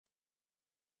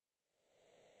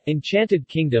Enchanted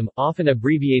Kingdom, often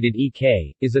abbreviated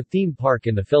EK, is a theme park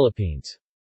in the Philippines.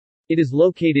 It is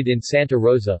located in Santa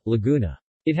Rosa, Laguna.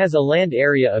 It has a land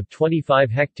area of 25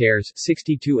 hectares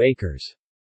 62 acres.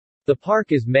 The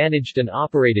park is managed and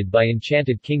operated by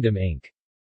Enchanted Kingdom Inc.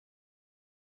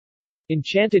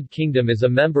 Enchanted Kingdom is a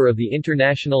member of the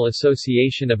International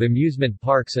Association of Amusement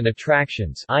Parks and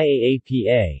Attractions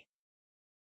IAAPA.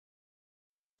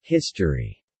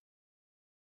 History.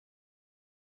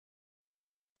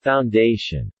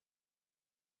 Foundation.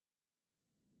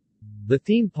 The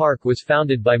theme park was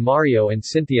founded by Mario and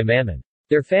Cynthia Mammon.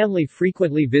 Their family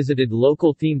frequently visited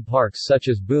local theme parks such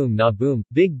as Boom Na Boom,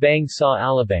 Big Bang Sa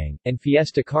Alabang, and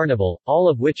Fiesta Carnival, all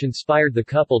of which inspired the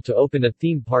couple to open a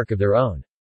theme park of their own.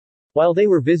 While they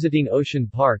were visiting Ocean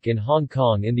Park in Hong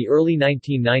Kong in the early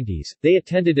 1990s, they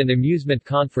attended an amusement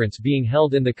conference being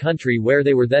held in the country where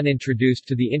they were then introduced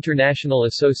to the International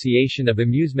Association of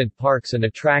Amusement Parks and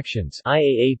Attractions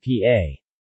IAAPA.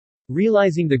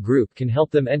 Realizing the group can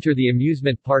help them enter the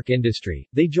amusement park industry,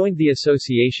 they joined the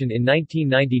association in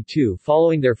 1992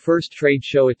 following their first trade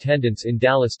show attendance in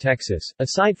Dallas, Texas.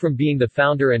 Aside from being the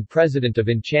founder and president of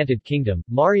Enchanted Kingdom,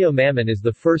 Mario Mammon is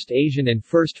the first Asian and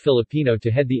first Filipino to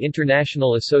head the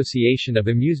International Association of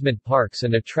Amusement Parks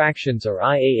and Attractions or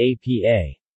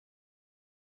IAAPA.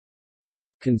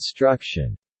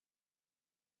 Construction.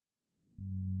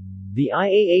 The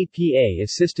IAAPA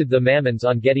assisted the Mammons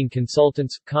on getting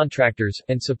consultants, contractors,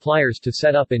 and suppliers to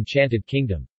set up Enchanted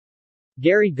Kingdom.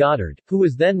 Gary Goddard, who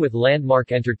was then with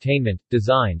Landmark Entertainment,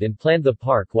 designed and planned the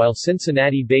park while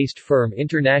Cincinnati-based firm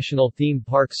International Theme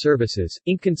Park Services,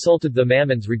 Inc. consulted the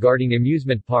Mammons regarding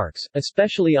amusement parks,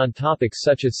 especially on topics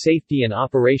such as safety and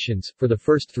operations, for the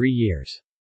first 3 years.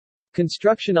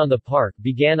 Construction on the park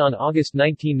began on August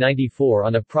 1994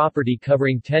 on a property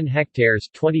covering 10 hectares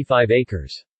 25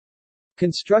 acres.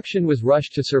 Construction was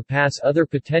rushed to surpass other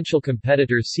potential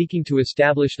competitors seeking to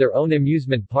establish their own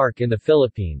amusement park in the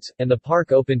Philippines, and the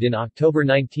park opened in October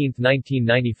 19,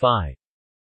 1995.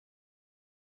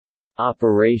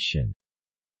 Operation.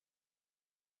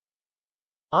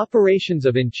 Operations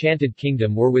of Enchanted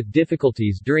Kingdom were with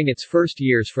difficulties during its first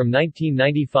years from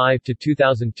 1995 to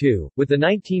 2002, with the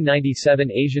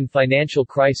 1997 Asian financial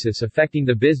crisis affecting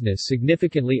the business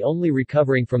significantly, only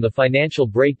recovering from the financial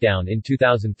breakdown in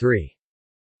 2003.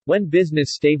 When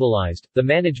business stabilized, the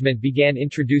management began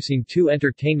introducing 2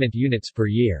 entertainment units per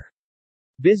year.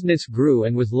 Business grew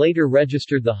and was later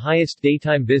registered the highest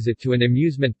daytime visit to an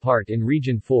amusement park in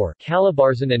Region 4,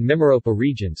 Calabarzon and Mimaropa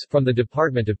regions, from the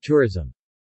Department of Tourism.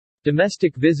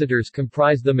 Domestic visitors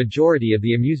comprise the majority of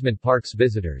the amusement park's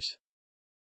visitors.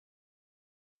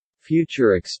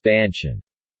 Future expansion.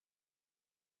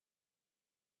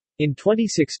 In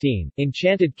 2016,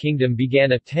 Enchanted Kingdom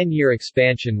began a 10-year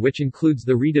expansion which includes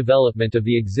the redevelopment of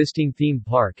the existing theme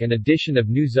park and addition of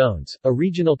new zones, a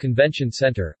regional convention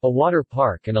center, a water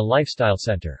park and a lifestyle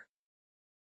center.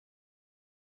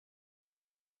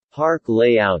 Park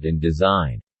layout and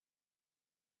design.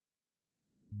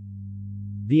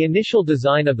 The initial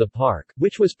design of the park,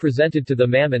 which was presented to the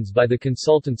Mammons by the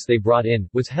consultants they brought in,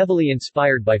 was heavily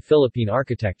inspired by Philippine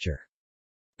architecture.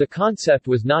 The concept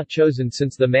was not chosen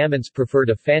since the Mammons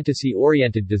preferred a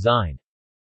fantasy-oriented design.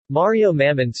 Mario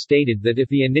Mammon stated that if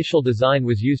the initial design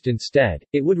was used instead,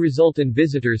 it would result in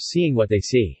visitors seeing what they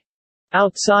see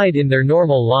outside in their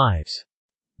normal lives,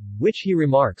 which he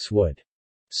remarks would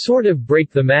sort of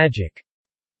break the magic.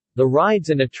 The rides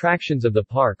and attractions of the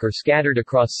park are scattered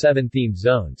across 7 themed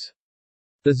zones.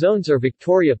 The zones are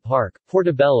Victoria Park,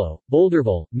 Portobello,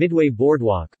 Boulderville, Midway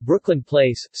Boardwalk, Brooklyn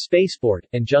Place, Spaceport,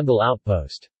 and Jungle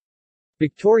Outpost.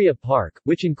 Victoria Park,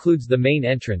 which includes the main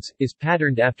entrance, is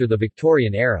patterned after the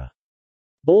Victorian era.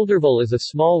 Boulderville is a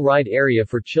small ride area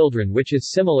for children which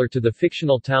is similar to the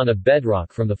fictional town of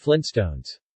Bedrock from the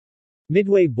Flintstones.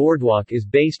 Midway Boardwalk is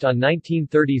based on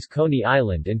 1930s Coney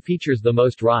Island and features the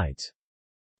most rides.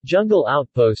 Jungle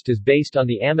Outpost is based on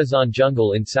the Amazon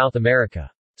jungle in South America.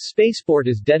 Spaceport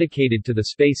is dedicated to the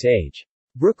space age.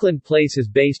 Brooklyn Place is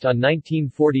based on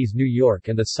 1940s New York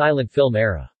and the silent film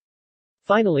era.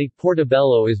 Finally,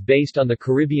 Portobello is based on the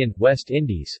Caribbean, West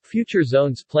Indies. Future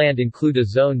zones planned include a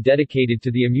zone dedicated to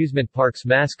the amusement park's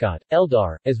mascot,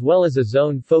 Eldar, as well as a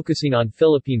zone focusing on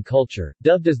Philippine culture,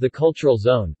 dubbed as the Cultural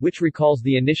Zone, which recalls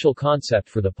the initial concept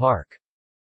for the park.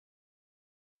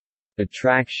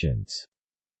 Attractions.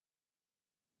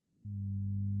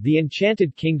 The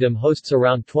Enchanted Kingdom hosts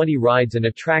around 20 rides and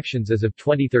attractions as of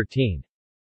 2013.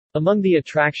 Among the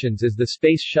attractions is the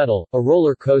Space Shuttle, a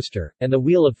roller coaster, and the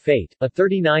Wheel of Fate, a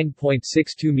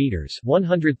 39.62 meters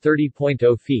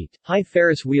 (130.0 feet) high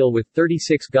Ferris wheel with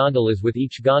 36 gondolas, with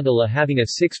each gondola having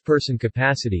a 6-person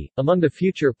capacity. Among the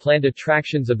future planned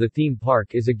attractions of the theme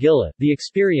park is Agila, The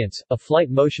Experience, a flight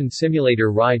motion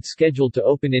simulator ride scheduled to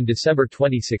open in December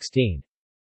 2016.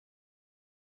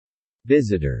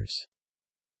 Visitors.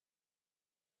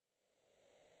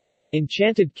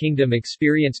 Enchanted Kingdom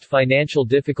experienced financial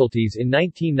difficulties in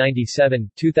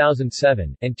 1997,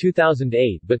 2007, and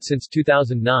 2008, but since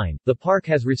 2009, the park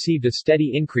has received a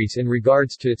steady increase in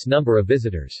regards to its number of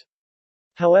visitors.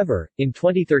 However, in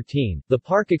 2013, the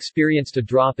park experienced a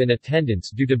drop in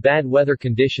attendance due to bad weather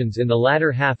conditions in the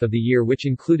latter half of the year, which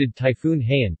included Typhoon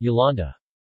Haiyan, Yolanda.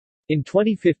 In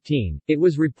 2015, it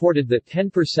was reported that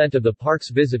 10% of the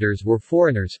park's visitors were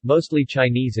foreigners, mostly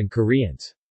Chinese and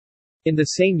Koreans. In the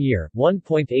same year,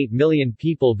 1.8 million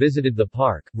people visited the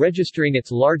park, registering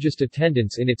its largest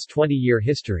attendance in its 20-year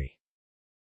history.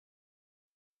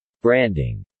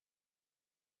 Branding.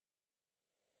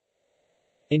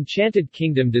 Enchanted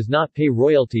Kingdom does not pay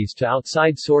royalties to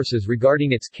outside sources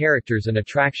regarding its characters and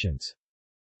attractions.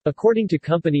 According to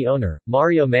company owner,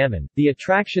 Mario Mammon, the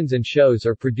attractions and shows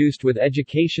are produced with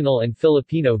educational and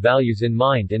Filipino values in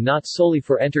mind and not solely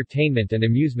for entertainment and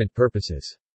amusement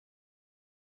purposes.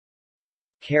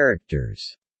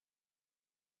 Characters.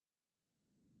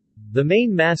 The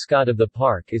main mascot of the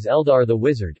park is Eldar the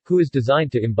Wizard, who is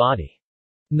designed to embody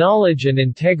knowledge and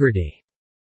integrity.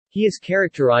 He is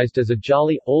characterized as a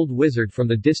jolly, old wizard from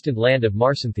the distant land of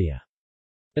Marsanthia.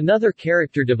 Another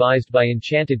character devised by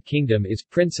Enchanted Kingdom is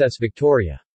Princess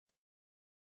Victoria.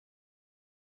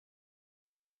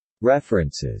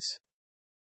 References.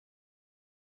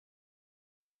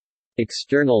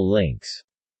 External links.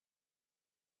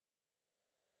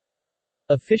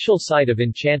 Official site of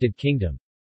Enchanted Kingdom.